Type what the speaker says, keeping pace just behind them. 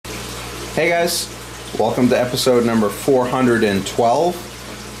Hey guys, welcome to episode number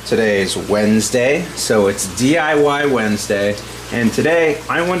 412. Today is Wednesday, so it's DIY Wednesday, and today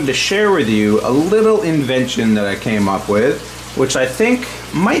I wanted to share with you a little invention that I came up with, which I think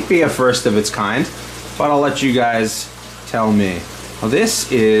might be a first of its kind, but I'll let you guys tell me. Well, this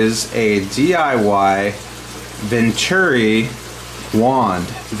is a DIY Venturi wand,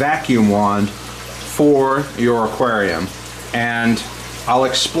 vacuum wand for your aquarium, and I'll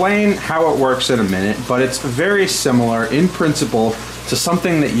explain how it works in a minute, but it's very similar in principle to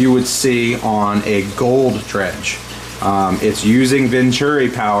something that you would see on a gold dredge. It's using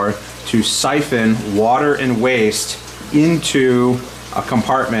Venturi power to siphon water and waste into a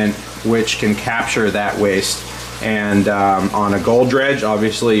compartment which can capture that waste. And on a gold dredge,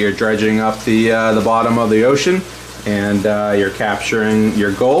 obviously you're dredging up the bottom of the ocean, and you're capturing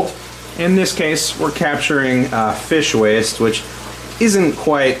your gold. In this case, we're capturing fish waste, which isn't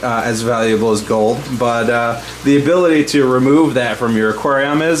quite as valuable as gold, but the ability to remove that from your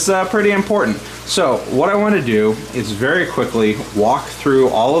aquarium is pretty important. So what I want to do is very quickly walk through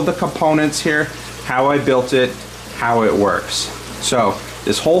all of the components here, how I built it, how it works. So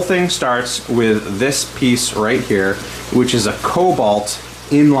this whole thing starts with this piece right here, which is a cobalt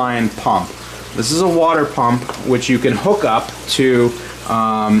inline pump. This is a water pump which you can hook up to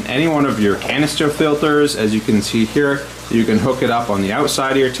any one of your canister filters. As you can see here, you can hook it up on the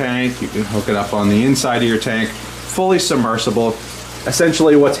outside of your tank, you can hook it up on the inside of your tank, fully submersible.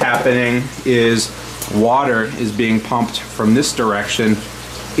 Essentially what's happening is water is being pumped from this direction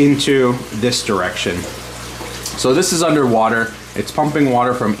into this direction. So this is underwater, it's pumping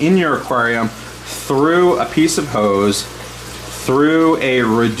water from in your aquarium through a piece of hose, through a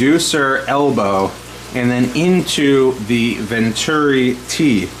reducer elbow, and then into the Venturi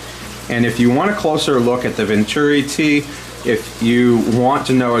T. And if you want a closer look at the Venturi T, if you want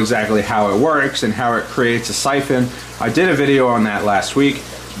to know exactly how it works and how it creates a siphon, I did a video on that last week.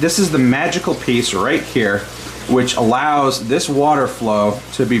 This is the magical piece right here, which allows this water flow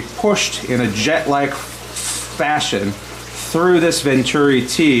to be pushed in a jet-like fashion through this Venturi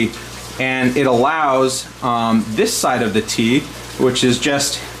T, and it allows this side of the T, which is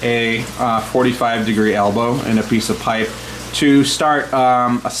just a 45-degree elbow and a piece of pipe, to start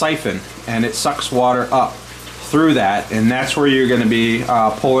a siphon, and it sucks water up through that, and that's where you're going to be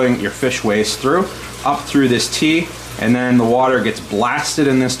pulling your fish waste through, up through this T, and then the water gets blasted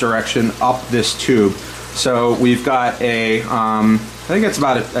in this direction up this tube. So we've got a, I think it's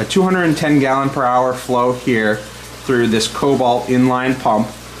about a 210 gallon per hour flow here through this cobalt inline pump.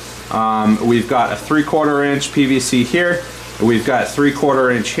 We've got a 3/4 inch PVC here, we've got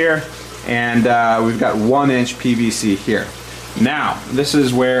 3/4 inch here, and we've got 1 inch PVC here. Now, this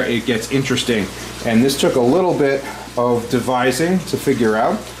is where it gets interesting, and this took a little bit of devising to figure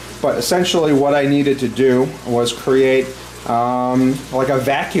out, but essentially what I needed to do was create like a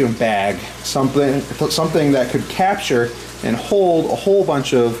vacuum bag, something that could capture and hold a whole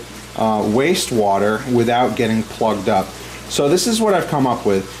bunch of wastewater without getting plugged up. So this is what I've come up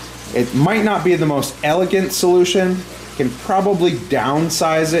with. It might not be the most elegant solution. You can probably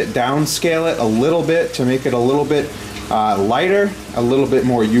downsize it, downscale it a little bit to make it a little bit lighter, a little bit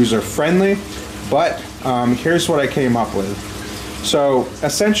more user-friendly, but here's what I came up with. So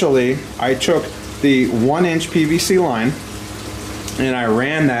essentially, I took the 1 inch PVC line and I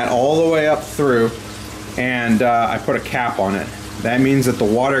ran that all the way up through, and I put a cap on it. That means that the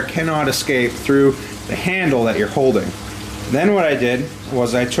water cannot escape through the handle that you're holding. Then what I did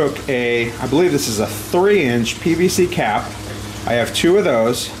was I took I believe this is a 3 inch PVC cap. I have 2 of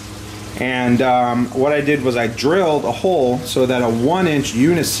those. And what I did was I drilled a hole so that a 1 inch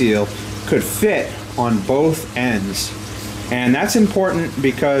uniseal could fit on both ends. And that's important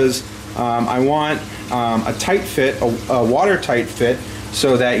because I want a tight fit, a watertight fit,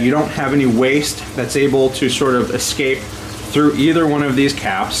 so that you don't have any waste that's able to sort of escape through either one of these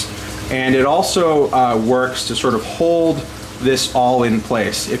caps. And it also works to sort of hold this all in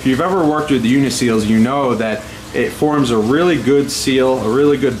place. If you've ever worked with uniseals, you know that it forms a really good seal, a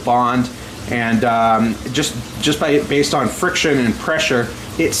really good bond, and just based on friction and pressure,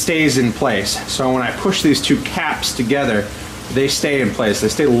 it stays in place. So when I push these 2 caps together, they stay in place. They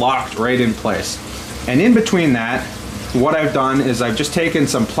stay locked right in place. And in between that, what I've done is I've just taken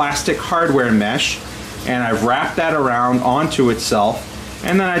some plastic hardware mesh and I've wrapped that around onto itself,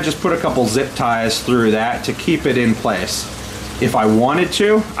 and then I just put a couple zip ties through that to keep it in place. If I wanted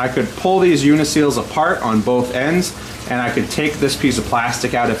to, I could pull these uniseals apart on both ends, and I could take this piece of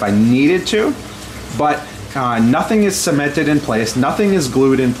plastic out if I needed to, but nothing is cemented in place, nothing is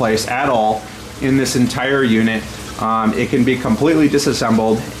glued in place at all in this entire unit. It can be completely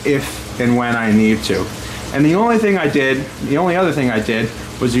disassembled if and when I need to. And the only other thing I did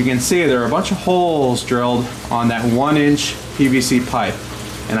was, you can see there are a bunch of holes drilled on that 1-inch PVC pipe.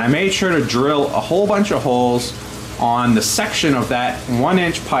 And I made sure to drill a whole bunch of holes on the section of that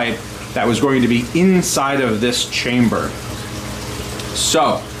 1-inch pipe that was going to be inside of this chamber.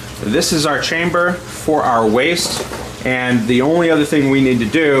 So this is our chamber for our waste, and the only other thing we need to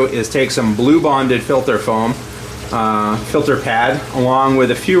do is take some blue bonded filter foam, filter pad, along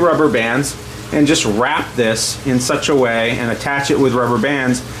with a few rubber bands, and just wrap this in such a way and attach it with rubber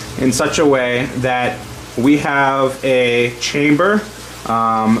bands in such a way that we have a chamber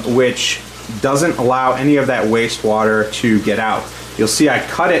which doesn't allow any of that wastewater to get out. You'll see I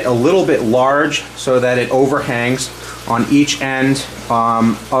cut it a little bit large so that it overhangs on each end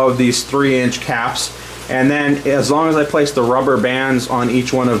of these 3-inch caps, and then as long as I place the rubber bands on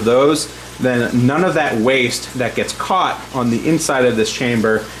each one of those, then none of that waste that gets caught on the inside of this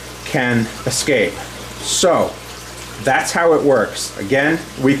chamber can escape. So that's how it works. Again,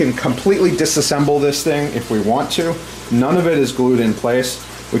 we can completely disassemble this thing if we want to. None of it is glued in place.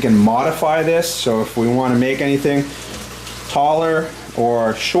 We can modify this, so if we want to make anything taller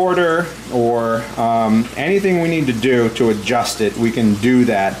or shorter, or anything we need to do to adjust it, we can do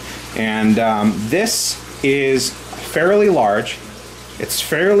that. And this is fairly large, it's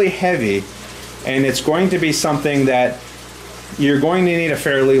fairly heavy, and it's going to be something that you're going to need a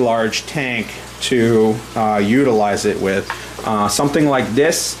fairly large tank to utilize it with. Something like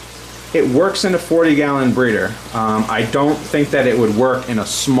this, it works in a 40-gallon breeder. I don't think that it would work in a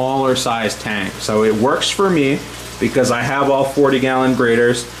smaller size tank. So it works for me because I have all 40-gallon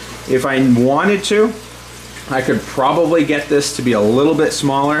breeders. If I wanted to, I could probably get this to be a little bit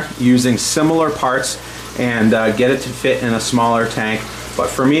smaller using similar parts and get it to fit in a smaller tank. But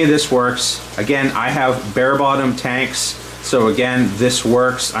for me, this works. Again, I have bare bottom tanks, so again, this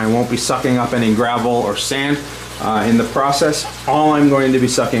works. I won't be sucking up any gravel or sand in the process. All I'm going to be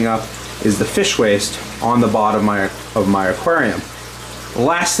sucking up is the fish waste on the bottom of my aquarium. The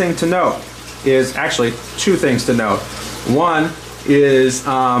last thing to note is, actually two things to note. One is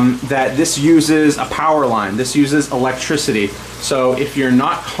that this uses a power line. This uses electricity. So if you're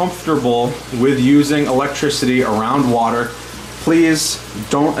not comfortable with using electricity around water, please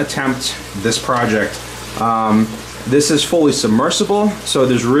don't attempt this project. This is fully submersible, so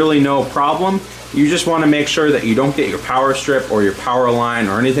there's really no problem. You just want to make sure that you don't get your power strip or your power line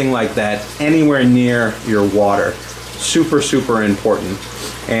or anything like that anywhere near your water. Super, super important.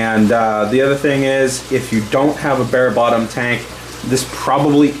 And the other thing is, if you don't have a bare bottom tank, this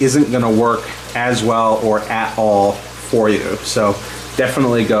probably isn't going to work as well or at all for you. So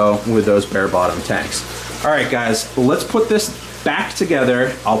definitely go with those bare bottom tanks. All right, guys, let's put this back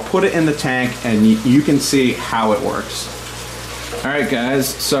together. I'll put it in the tank and you can see how it works. All right, guys,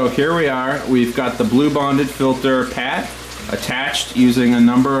 so here we are. We've got the blue bonded filter pad attached using a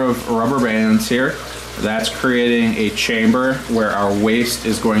number of rubber bands here. That's creating a chamber where our waste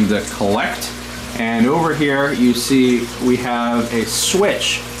is going to collect. And over here you see we have a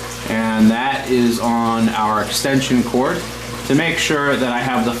switch, and that is on our extension cord to make sure that I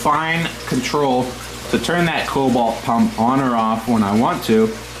have the fine control to turn that cobalt pump on or off when I want to,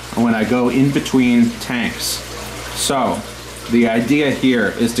 and when I go in between tanks. So the idea here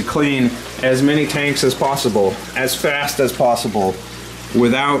is to clean as many tanks as possible, as fast as possible,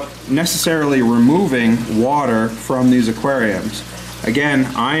 without necessarily removing water from these aquariums. Again,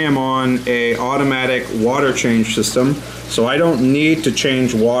 I am on an automatic water change system, so I don't need to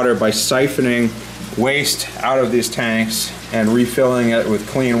change water by siphoning waste out of these tanks and refilling it with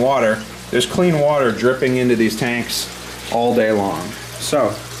clean water. There's clean water dripping into these tanks all day long. So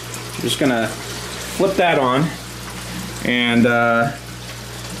I'm just gonna flip that on, and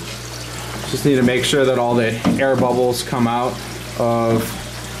just need to make sure that all the air bubbles come out of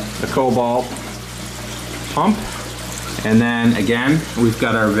the cobalt pump. And then again, we've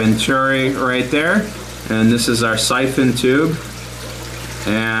got our Venturi right there, and this is our siphon tube.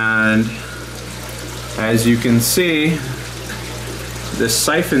 And as you can see, this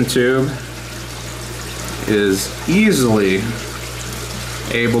siphon tube is easily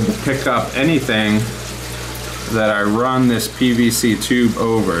able to pick up anything that I run this PVC tube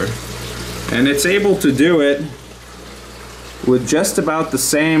over. And it's able to do it with just about the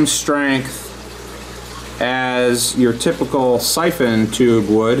same strength as your typical siphon tube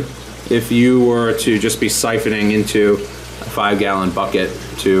would if you were to just be siphoning into a 5-gallon bucket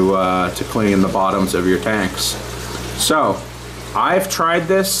to clean the bottoms of your tanks. So I've tried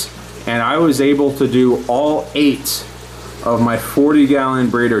this, and I was able to do all 8 of my 40-gallon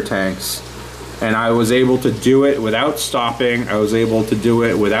breeder tanks and I was able to do it without stopping. I was able to do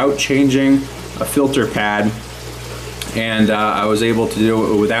it without changing a filter pad, and I was able to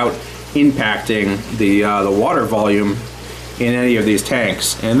do it without impacting the water volume in any of these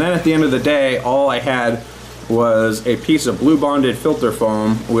tanks. And then at the end of the day, all I had was a piece of blue bonded filter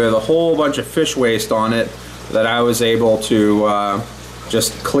foam with a whole bunch of fish waste on it that I was able to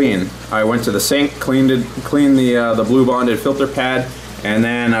just clean. I went to the sink, cleaned the blue bonded filter pad, and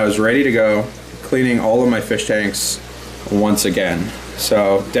then I was ready to go, cleaning all of my fish tanks once again.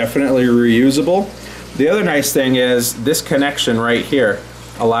 So definitely reusable. The other nice thing is this connection right here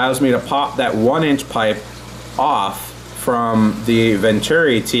allows me to pop that 1-inch pipe off from the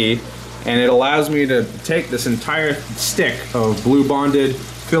Venturi tee, and it allows me to take this entire stick of blue bonded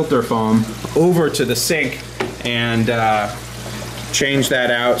filter foam over to the sink and change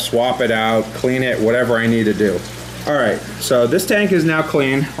that out, swap it out, clean it, whatever I need to do. All right, so this tank is now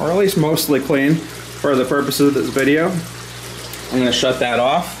clean, or at least mostly clean for the purposes of this video. I'm gonna shut that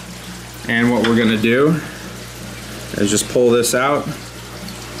off, and what we're gonna do is just pull this out.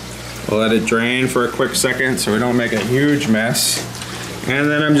 We'll let it drain for a quick second so we don't make a huge mess. And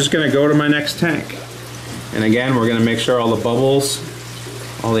then I'm just gonna go to my next tank. And again, we're gonna make sure all the bubbles,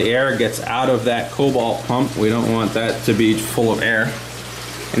 all the air gets out of that cobalt pump. We don't want that to be full of air.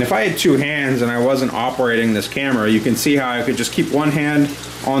 And if I had two hands and I wasn't operating this camera, you can see how I could just keep one hand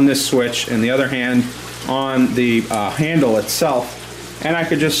on this switch and the other hand on the handle itself. And I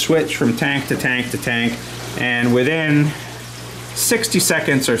could just switch from tank to tank to tank. And within 60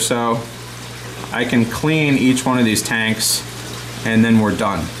 seconds or so, I can clean each one of these tanks, and then we're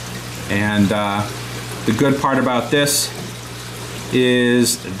done. And the good part about this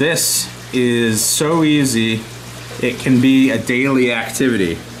is so easy, it can be a daily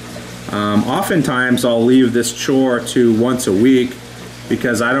activity. Oftentimes I'll leave this chore to once a week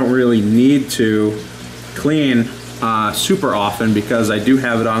because I don't really need to clean super often because I do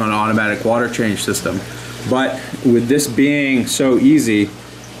have it on an automatic water change system. But with this being so easy,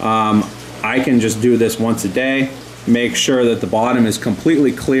 I can just do this once a day, make sure that the bottom is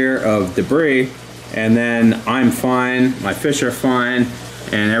completely clear of debris, and then I'm fine, my fish are fine,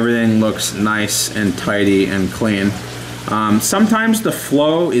 and everything looks nice and tidy and clean. Sometimes the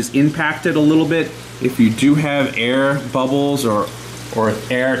flow is impacted a little bit if you do have air bubbles or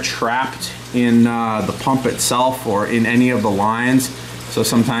air trapped in the pump itself or in any of the lines. So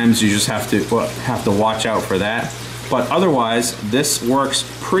sometimes you just have to watch out for that. But otherwise, this works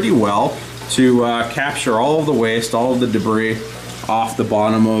pretty well to capture all of the waste, all of the debris off the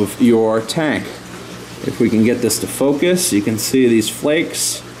bottom of your tank. If we can get this to focus, you can see these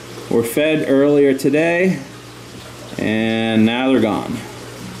flakes were fed earlier today, and now they're gone.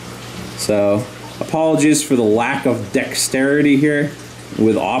 So apologies for the lack of dexterity here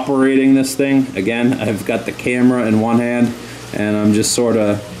with operating this thing. Again, I've got the camera in one hand, and I'm just sort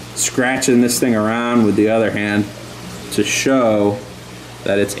of scratching this thing around with the other hand to show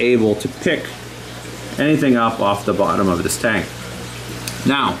that it's able to pick anything up off the bottom of this tank.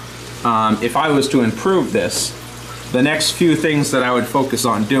 Now, if I was to improve this, the next few things that I would focus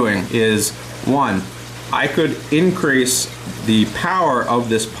on doing is, one, I could increase the power of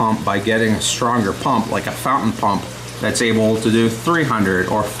this pump by getting a stronger pump, like a fountain pump that's able to do 300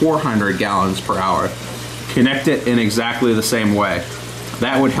 or 400 gallons per hour. Connect it in exactly the same way.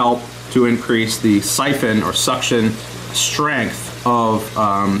 That would help to increase the siphon or suction strength of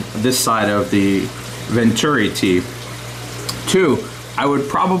this side of the Venturi tee. Two, I would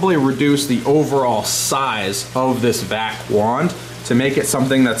probably reduce the overall size of this vac wand to make it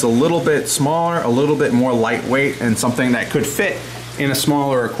something that's a little bit smaller, a little bit more lightweight, and something that could fit in a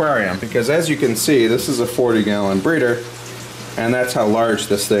smaller aquarium. Because as you can see, this is a 40-gallon breeder, and that's how large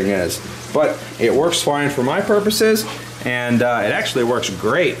this thing is. But it works fine for my purposes, and it actually works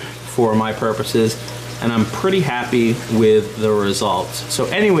great for my purposes, and I'm pretty happy with the results. So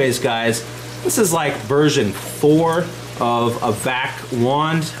anyways, guys, this is like version 4 of a vac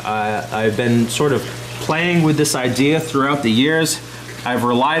wand. I've been sort of playing with this idea throughout the years. I've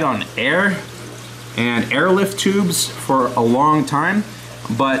relied on air and airlift tubes for a long time,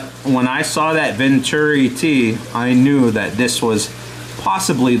 but when I saw that Venturi tee, I knew that this was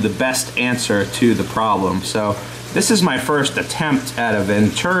possibly the best answer to the problem. So this is my first attempt at a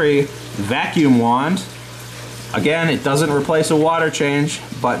Venturi vacuum wand. Again, it doesn't replace a water change,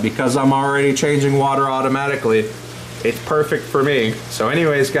 but because I'm already changing water automatically, it's perfect for me. So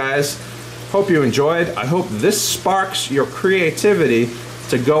anyways, guys, hope you enjoyed. I hope this sparks your creativity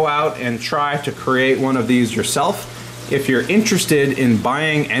to go out and try to create one of these yourself. If you're interested in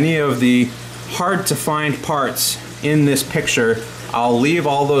buying any of the hard to find parts in this picture, I'll leave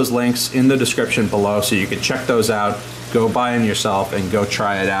all those links in the description below so you can check those out, go buy them yourself, and go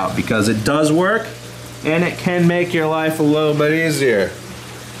try it out, because it does work and it can make your life a little bit easier.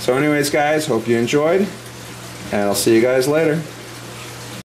 So anyways guys, hope you enjoyed, and I'll see you guys later.